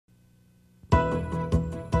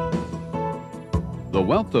The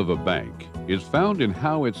wealth of a bank is found in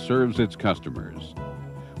how it serves its customers.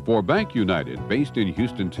 For Bank United, based in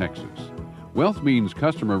Houston, Texas, wealth means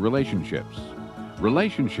customer relationships.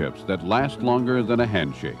 Relationships that last longer than a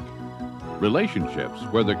handshake. Relationships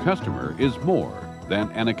where the customer is more than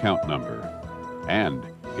an account number. And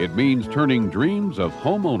it means turning dreams of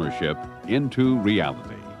home ownership into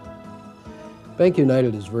reality. Bank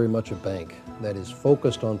United is very much a bank that is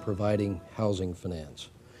focused on providing housing finance.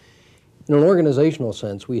 In an organizational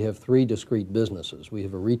sense, we have three discrete businesses. We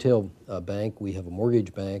have a retail bank, we have a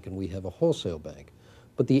mortgage bank, and we have a wholesale bank.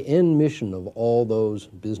 But the end mission of all those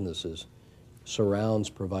businesses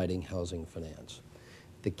surrounds providing housing finance.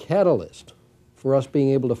 The catalyst for us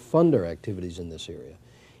being able to fund our activities in this area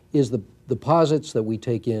is the deposits that we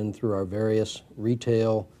take in through our various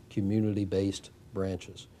retail, community-based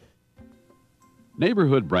branches.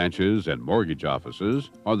 Neighborhood branches and mortgage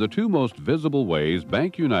offices are the two most visible ways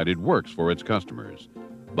Bank United works for its customers.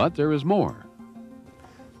 But there is more.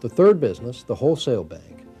 The third business, the wholesale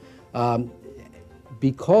bank,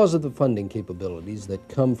 because of the funding capabilities that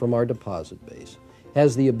come from our deposit base,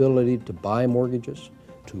 has the ability to buy mortgages,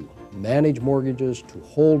 to manage mortgages, to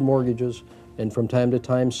hold mortgages, and from time to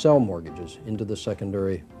time sell mortgages into the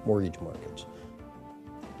secondary mortgage markets.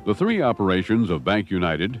 The three operations of Bank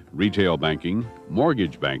United, retail banking,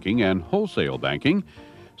 mortgage banking, and wholesale banking,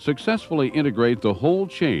 successfully integrate the whole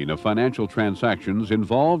chain of financial transactions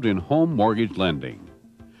involved in home mortgage lending.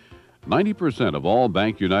 90% of all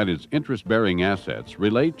Bank United's interest-bearing assets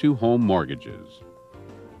relate to home mortgages.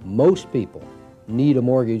 Most people need a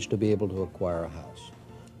mortgage to be able to acquire a house.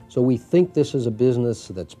 So we think this is a business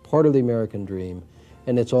that's part of the American dream,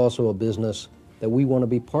 and it's also a business that we want to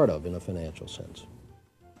be part of in a financial sense.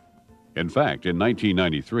 In fact, in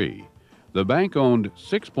 1993, the bank owned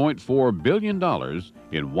 $6.4 billion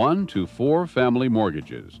in 1 to 4 family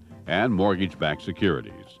mortgages and mortgage-backed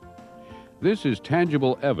securities. This is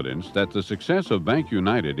tangible evidence that the success of Bank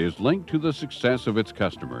United is linked to the success of its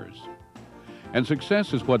customers. And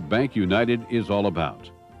success is what Bank United is all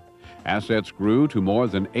about. Assets grew to more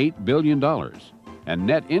than $8 billion, and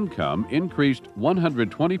net income increased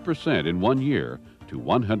 120% in 1 year to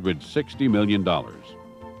 $160 million.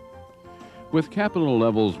 With capital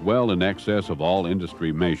levels well in excess of all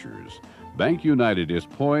industry measures, Bank United is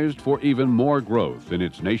poised for even more growth in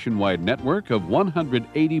its nationwide network of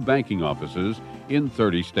 180 banking offices in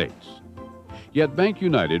 30 states. Yet Bank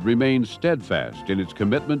United remains steadfast in its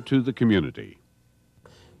commitment to the community.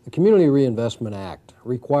 The Community Reinvestment Act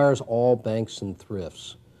requires all banks and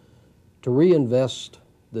thrifts to reinvest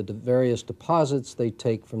the various deposits they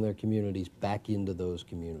take from their communities back into those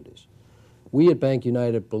communities. We at Bank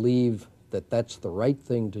United believe that that's the right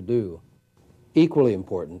thing to do. Equally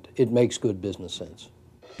important, it makes good business sense.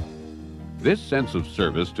 This sense of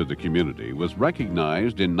service to the community was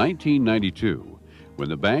recognized in 1992 when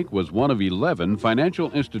the bank was one of 11 financial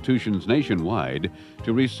institutions nationwide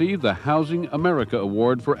to receive the Housing America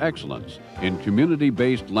Award for Excellence in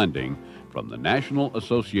Community-Based Lending from the National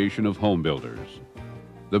Association of Home Builders.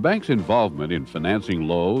 The bank's involvement in financing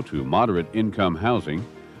low to moderate income housing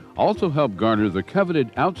also helped garner the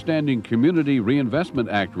coveted Outstanding Community Reinvestment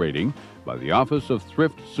Act rating by the Office of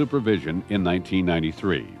Thrift Supervision in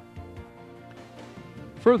 1993.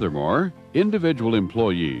 Furthermore, individual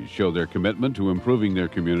employees show their commitment to improving their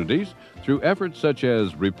communities through efforts such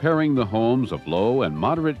as repairing the homes of low and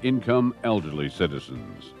moderate income elderly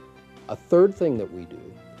citizens. A third thing that we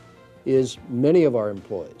do is many of our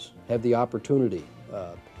employees have the opportunity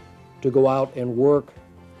to go out and work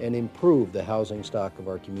and improve the housing stock of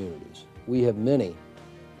our communities. We have many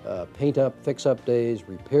paint up, fix up days,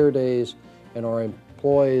 repair days, and our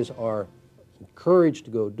employees are encouraged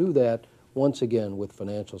to go do that, once again with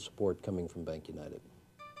financial support coming from Bank United.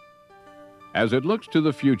 As it looks to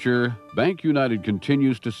the future, Bank United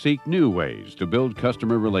continues to seek new ways to build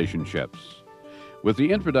customer relationships. With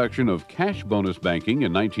the introduction of cash bonus banking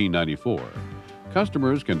in 1994,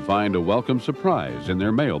 customers can find a welcome surprise in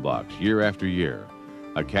their mailbox year after year.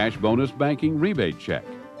 A cash bonus banking rebate check.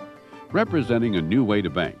 Representing a new way to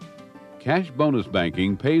bank, cash bonus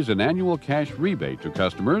banking pays an annual cash rebate to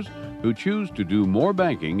customers who choose to do more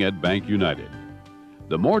banking at Bank United.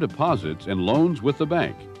 The more deposits and loans with the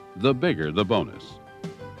bank, the bigger the bonus.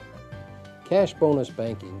 Cash bonus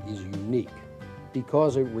banking is unique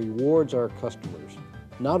because it rewards our customers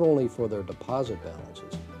not only for their deposit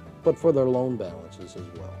balances, but for their loan balances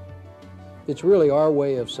as well. It's really our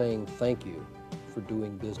way of saying thank you for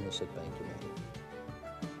doing business at Bank United.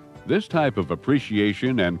 This type of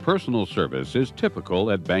appreciation and personal service is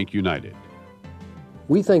typical at Bank United.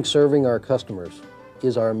 We think serving our customers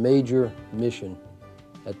is our major mission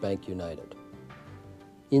at Bank United.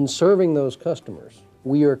 In serving those customers,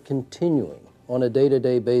 we are continuing on a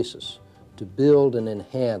day-to-day basis to build and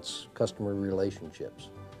enhance customer relationships.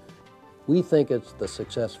 We think it's the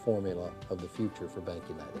success formula of the future for Bank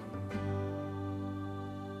United.